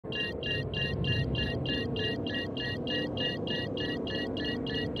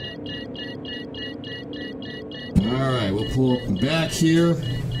Alright, we'll pull up and back here.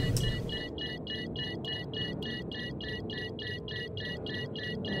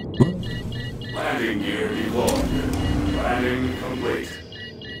 Landing gear deployed. Landing complete.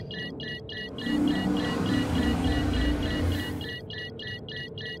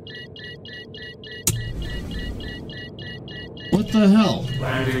 What the hell?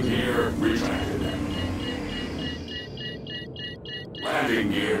 Landing gear retracted. Landing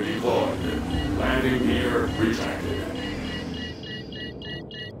gear deployed. Landing gear retracted.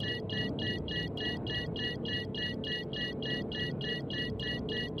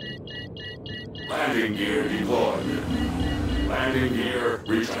 Landing gear deployed. Landing gear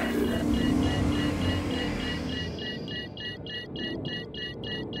retracted.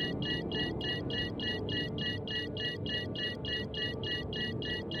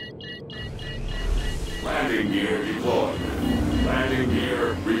 Landing gear deployed. Landing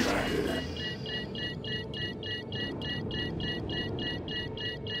gear retracted.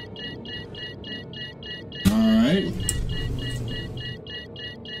 Alright.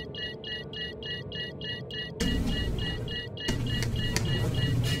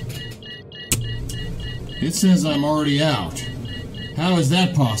 It says I'm already out. How is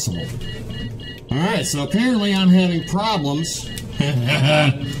that possible? Alright, so apparently I'm having problems.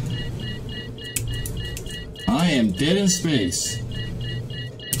 I am dead in space.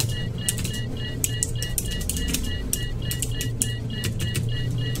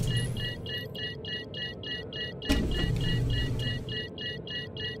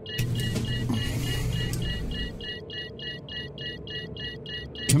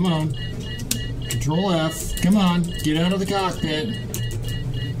 Come on. Control F. Come on. Get out of the cockpit.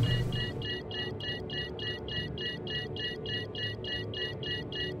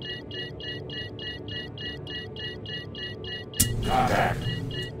 Contact.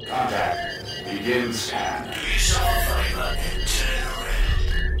 Contact. Begin scan.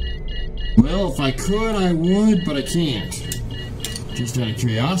 Well, if I could, I would, but I can't. Just out of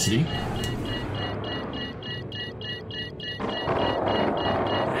curiosity.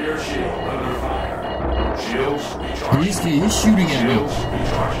 Rear shield under fire. Shields recharging. He's shooting at me. Shields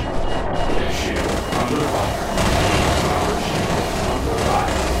recharging. Rear shield under fire. Power shield under fire.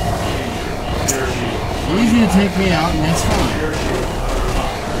 Rear shield. He's gonna take me out, and that's fine. Rear shield under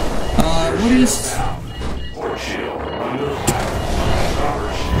fire. What is... Port shield under fire. Power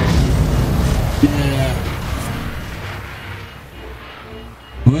shield. Yeah.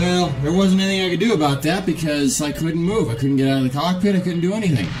 Well, there wasn't anything I could do about that because I couldn't move. I couldn't get out of the cockpit. I couldn't do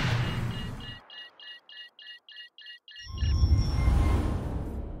anything.